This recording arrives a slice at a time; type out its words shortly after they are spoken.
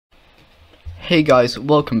Hey guys,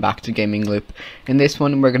 welcome back to Gamingloop. In this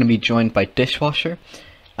one we're going to be joined by Dishwasher,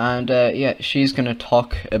 and yeah, she's going to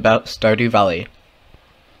talk about Stardew Valley.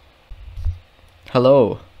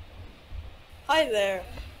 Hello. Hi there.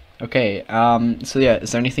 Okay, so yeah,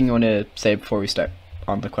 is there anything you want to say before we start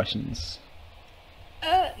on the questions?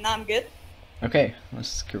 No, I'm good. Okay,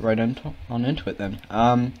 let's get right on into it then.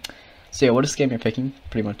 So yeah, what is the game you're picking?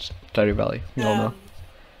 Pretty much Stardew Valley, we all know. Um,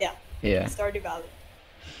 yeah, Yeah. Stardew Valley.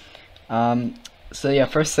 So yeah,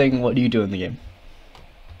 first thing, what do you do in the game?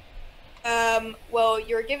 Well,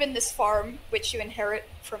 you're given this farm which you inherit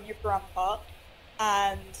from your grandpa,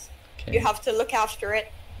 and you Okay. have to look after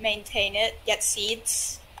it, maintain it, get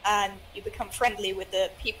seeds, and you become friendly with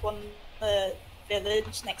the people in the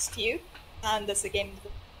village next to you. And as the game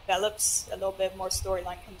develops, a little bit more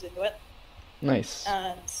storyline comes into it. Nice.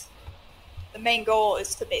 And the main goal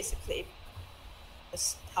is to basically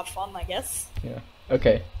just have fun, I guess. Yeah.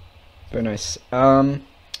 Okay. Very nice.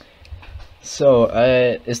 So,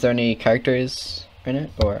 is there any characters in it,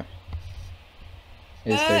 or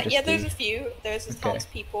is there Yeah, just there's the... a few. There's the Okay.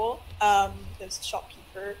 townspeople. There's the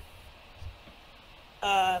shopkeeper.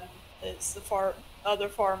 There's the other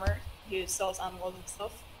farmer who sells animals and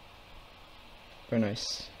stuff. Very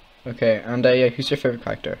nice. Okay, and yeah, who's your favorite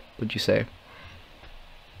character, would you say?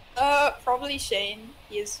 Probably Shane.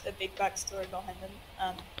 He has a big backstory behind him,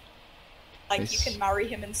 and like you Nice. can marry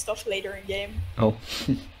him and stuff later in game. Oh.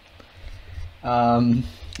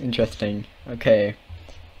 Interesting. Okay.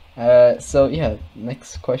 So yeah,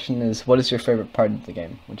 next question is, what is your favorite part of the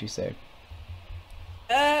game, would you say?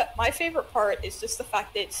 My favorite part is just the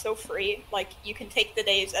fact that it's so free. Like you can take the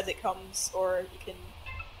days as it comes, or you can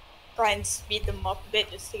try and speed them up a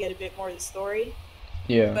bit just to get a bit more of the story.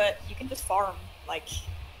 Yeah. But you can just farm, like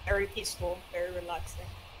very peaceful, very relaxing.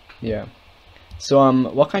 Yeah. So,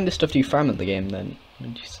 what kind of stuff do you farm in the game then,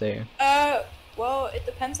 would you say? Well, it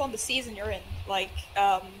depends on the season you're in. Like,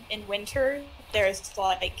 in winter, there's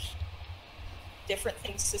like different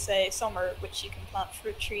things to say. Summer, which you can plant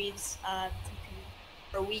fruit trees and you can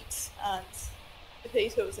grow wheat and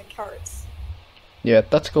potatoes and carrots. Yeah,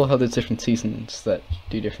 that's cool how there's different seasons that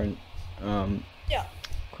do different, Yeah.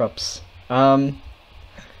 crops.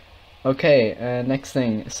 Okay, next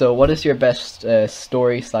thing. So, what is your best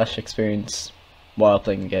story slash experience while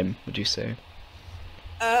playing the game, would you say?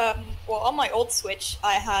 Well, on my old Switch,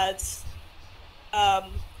 I had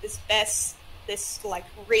um, this like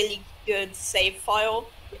really good save file,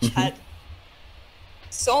 which Hmm. had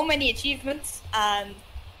so many achievements and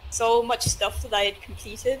so much stuff that I had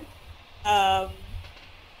completed. Um,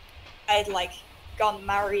 I'd like gotten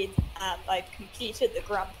married and I'd completed the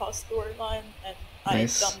grandpa storyline and I had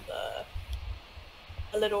Nice. done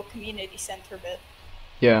the little community center bit.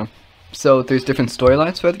 Yeah. So, there's different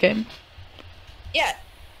storylines for the game? Yeah,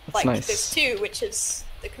 That's like there's nice. two, which is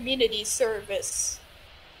the community service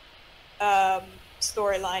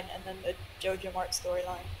storyline and then the Jojo Mart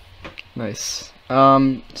storyline. Nice.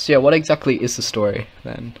 So yeah, what exactly is the story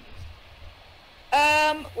then?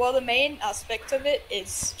 Well, the main aspect of it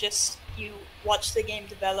is just you watch the game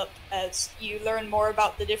develop as you learn more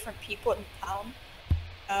about the different people in town.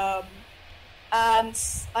 Um, and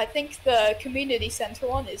I think the community center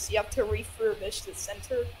one is you have to refurbish the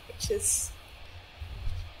center,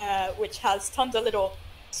 which has tons of little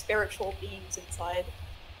spiritual beings inside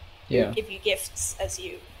who Yeah. give you gifts as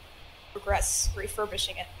you progress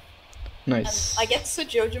refurbishing it. And Nice. I guess the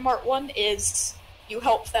Jojo Mart one is you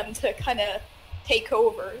help them to kind of take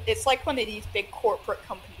over. It's like one of these big corporate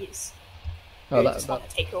companies Oh, who that just that want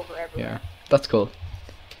to take over yeah, everywhere. that's cool.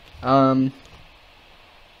 Um.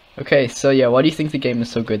 Okay, so yeah, why do you think the game is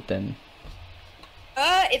so good then?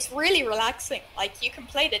 It's really relaxing. Like you can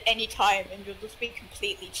play it at any time and you'll just be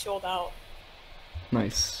completely chilled out.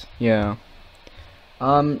 Nice. Yeah.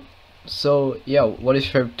 So yeah, what is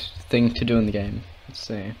your favorite thing to do in the game? Let's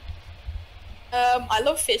see. I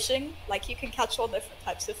love fishing. Like you can catch all different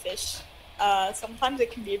types of fish. Sometimes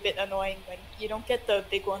it can be a bit annoying when you don't get the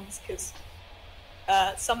big ones because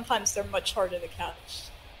sometimes they're much harder to catch.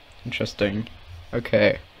 Interesting.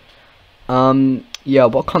 Okay. Yeah,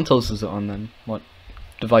 what consoles is it on then? What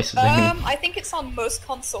devices, I mean? I think it's on most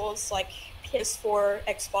consoles like PS4,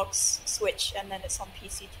 Xbox, Switch, and then it's on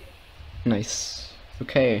PC too. Nice.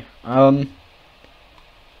 Okay.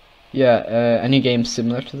 Yeah, any games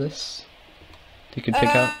similar to this you could pick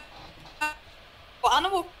out? Uh, well,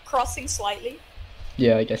 Animal Crossing slightly.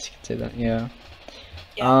 Yeah, I guess you could say that, yeah.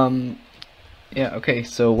 Yeah. Um, yeah, okay,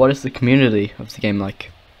 so what is the community of the game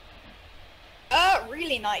like?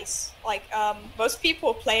 Really nice. Like, most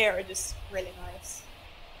people who play are just really nice.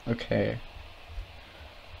 Okay.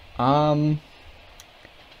 Um,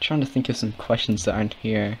 trying to think of some questions that aren't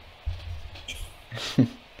here.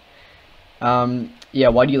 Yeah,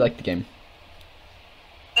 why do you like the game?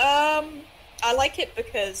 I like it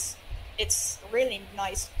because it's a really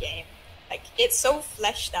nice game. Like, it's so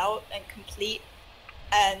fleshed out and complete,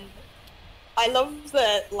 and I love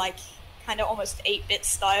the, like, kind of almost 8-bit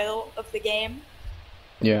style of the game.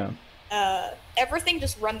 Yeah. Everything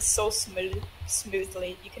just runs so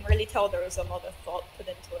smoothly. You can really tell there was a lot of thought put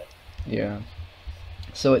into it. Yeah.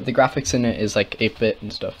 So the graphics in it is like 8-bit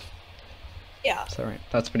and stuff. Yeah. Is that right?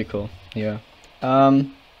 That's pretty cool. Yeah.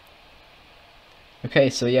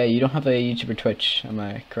 Okay, so yeah, you don't have a YouTube or Twitch, am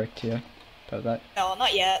I correct? Yeah, about that? No,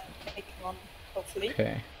 not yet. Making one, hopefully.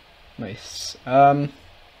 Okay. Nice.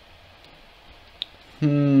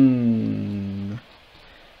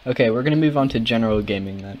 Okay, we're gonna move on to general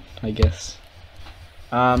gaming then, I guess.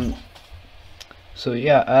 So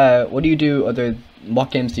yeah, what do you do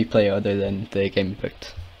what games do you play other than the game you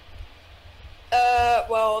picked?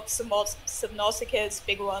 Well, Subnautica is a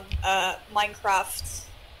big one. Minecraft,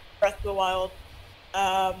 Breath of the Wild.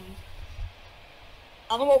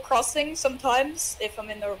 Animal Crossing sometimes, if I'm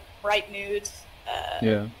in the right mood.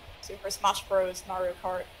 Yeah. Super Smash Bros, Mario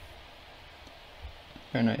Kart.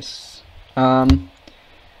 Very nice.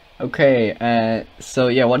 Okay, so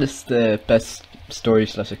yeah, what is the best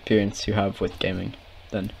story/experience you have with gaming,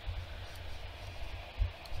 then?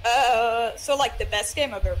 So like the best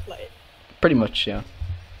game I've ever played? Pretty much, yeah.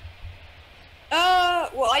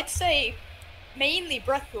 Well, I'd say mainly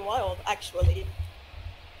Breath of the Wild, actually.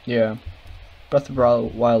 Yeah. Breath of the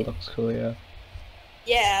Wild looks cool, yeah.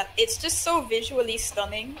 Yeah, it's just so visually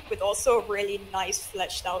stunning, with also a really nice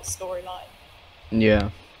fleshed out storyline. Yeah.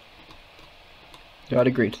 Yeah, I'd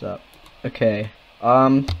agree to that. Okay.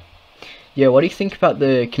 Yeah, what do you think about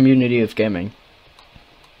the community of gaming?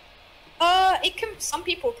 Some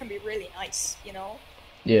people can be really nice, you know?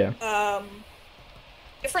 Yeah.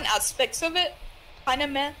 Different aspects of it, kinda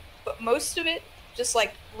meh, but most of it, just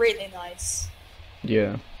like, really nice.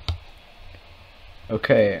 Yeah.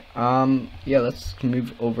 Okay, yeah, let's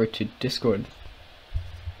move over to Discord.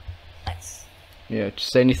 Nice. Yeah,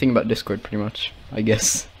 just say anything about Discord, pretty much, I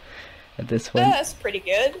guess, at this point. Yeah, it's pretty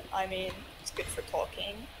good. I mean, it's good for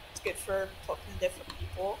talking. It's good for talking to different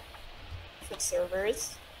people, different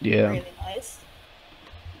servers. Yeah. Really nice.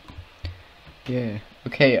 Yeah.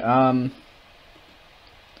 Okay, also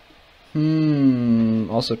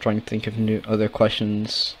trying to think of other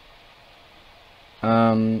questions.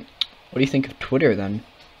 What do you think of Twitter, then?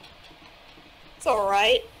 It's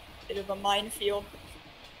alright. Bit of a minefield.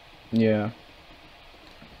 Yeah.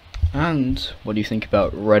 And what do you think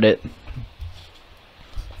about Reddit?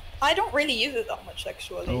 I don't really use it that much,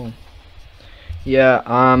 actually. Oh. Yeah,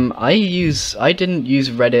 I didn't use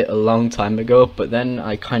Reddit a long time ago, but then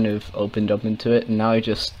I kind of opened up into it, and now I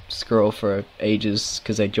just scroll for ages,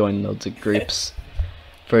 because I join loads of groups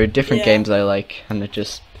for different games I like, and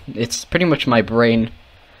it's pretty much my brain,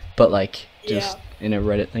 but like, just in a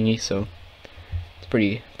Reddit thingy, so it's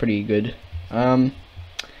pretty good.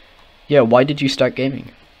 Yeah, why did you start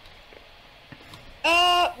gaming?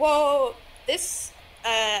 Well, this,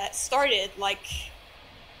 started, like,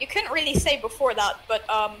 you couldn't really say before that, but,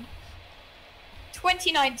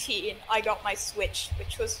 2019, I got my Switch,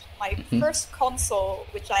 which was my first console,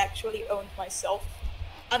 which I actually owned myself.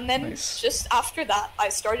 And then, just after that, I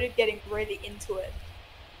started getting really into it.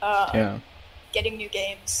 Getting new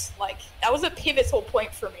games. Like, that was a pivotal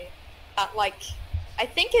point for me. At, like, I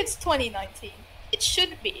think it's 2019. It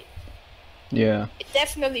should be. Yeah. It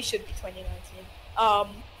definitely should be 2019.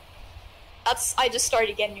 I just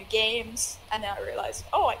started getting new games, and then I realized,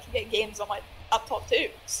 oh, I can get games on my laptop too.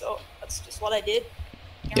 So that's just what I did.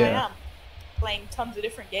 Here I am, playing tons of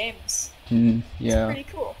different games. Yeah. It's pretty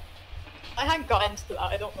cool. I hadn't got into that.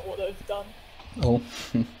 I don't know what I've done. Oh.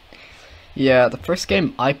 Yeah, the first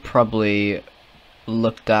game I probably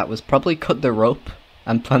looked at was probably Cut the Rope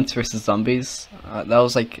and Plants vs. Zombies. That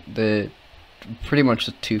was like pretty much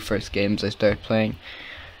the two first games I started playing.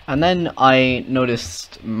 And then I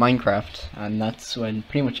noticed Minecraft, and that's when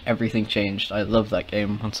pretty much everything changed. I loved that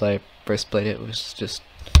game once I first played it. It was just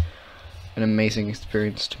an amazing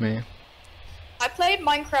experience to me. I played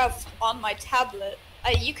Minecraft on my tablet.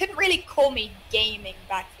 You couldn't really call me gaming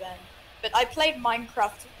back then, but I played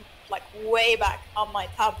Minecraft like way back on my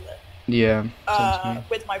tablet. Yeah.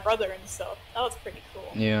 With my brother and stuff. That was pretty cool.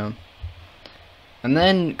 Yeah. And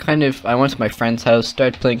then, I went to my friend's house,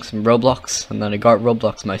 started playing some Roblox, and then I got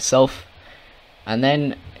Roblox myself. And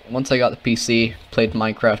then, once I got the PC, played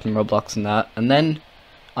Minecraft and Roblox and that. And then,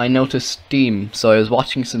 I noticed Steam, so I was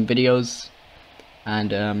watching some videos,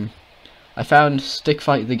 and, I found Stick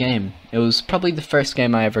Fight the game. It was probably the first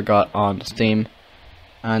game I ever got on Steam,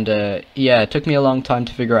 and yeah, it took me a long time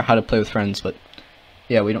to figure out how to play with friends, but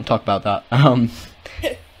yeah, we don't talk about that.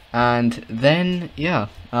 And then yeah,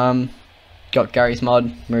 got Gary's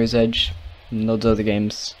Mod, Mirror's Edge, and loads of other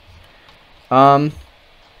games. Trying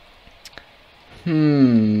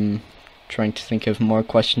to think of more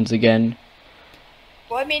questions again.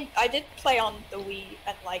 Well, I mean, I did play on the Wii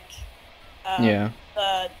and like Yeah.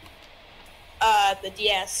 the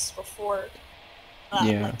DS before.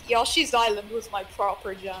 Yeah. Like, Yoshi's Island was my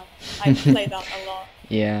proper jam. I played that a lot.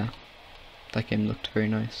 Yeah. That game looked very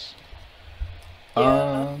nice.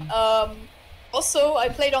 Yeah. Also, I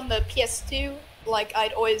played on the PS2. Like,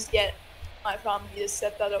 I'd always get my family to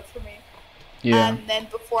set that up for me. Yeah. And then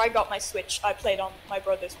before I got my Switch, I played on my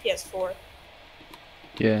brother's PS4.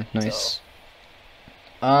 Yeah, nice.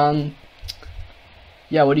 So.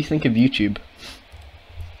 Yeah, what do you think of YouTube?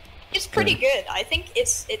 It's pretty good. I think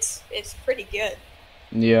it's pretty good.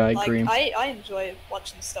 Yeah, I Like, agree. I enjoy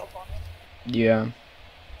watching stuff on it. Yeah.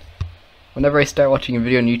 Whenever I start watching a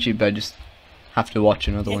video on YouTube, I just have to watch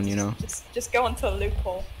another one, you know. Just go into a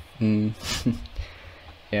loophole.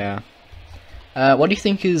 Yeah. What do you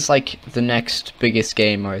think is like the next biggest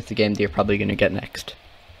game, or the game that you're probably gonna get next?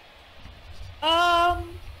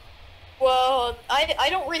 Well, I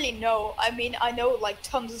don't really know. I mean, I know like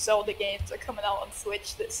tons of Zelda games are coming out on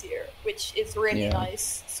Switch this year, which is really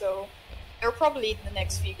nice. So they're probably the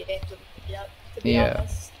next few games of to be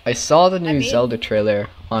honest. I saw the new Zelda trailer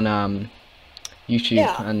on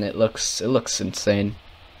YouTube, and it looks insane.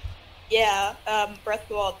 Yeah, Breath of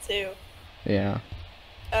the Wild 2. Yeah.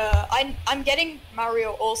 I'm getting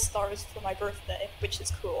Mario All Stars for my birthday, which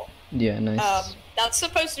is cool. Yeah, nice. That's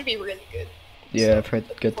supposed to be really good. Yeah, So, I've heard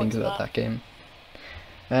good things about that game.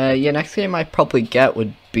 Yeah, next game I'd probably get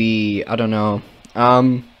would be, I don't know,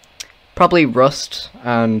 probably Rust,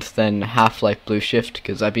 and then Half-Life Blue Shift,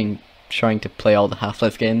 because I've been trying to play all the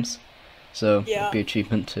Half-Life games, so it'd be an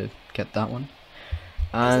achievement to get that one.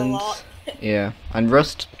 There's And a lot. yeah, and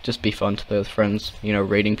Rust just be fun to play with friends, you know,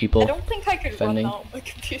 raiding people. I don't think I could defending. run that on my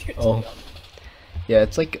computer. Oh. Yeah,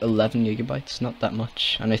 it's like 11 gigabytes, not that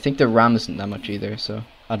much, and I think the RAM isn't that much either, so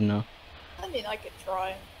I don't know. I mean, I could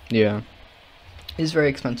try. Yeah. It's very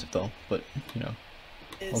expensive though, but you know,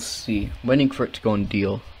 we'll see. Waiting for it to go on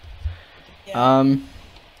deal. Yeah.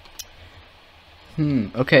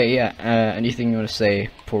 Okay, yeah. Anything you want to say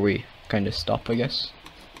before we kind of stop, I guess?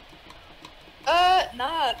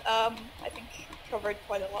 Nah, I think covered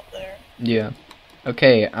quite a lot there. Yeah.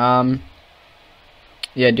 Okay, yeah,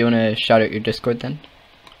 do you want to shout out your Discord then?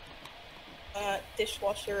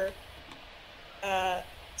 Dishwasher,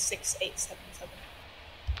 6877.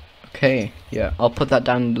 Okay, yeah, I'll put that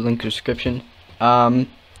down in the link in the description. But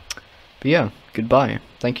yeah, goodbye.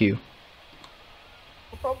 Thank you.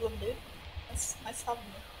 No problem, dude. That's nice having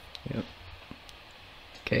you. Yep.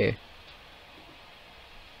 Okay.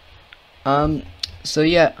 So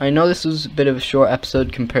yeah, I know this was a bit of a short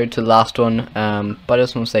episode compared to the last one, but I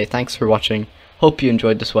just want to say thanks for watching. Hope you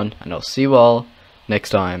enjoyed this one, and I'll see you all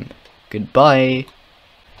next time. Goodbye.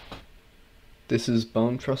 This is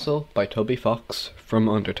Bone Trussell by Toby Fox from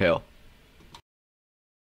Undertale.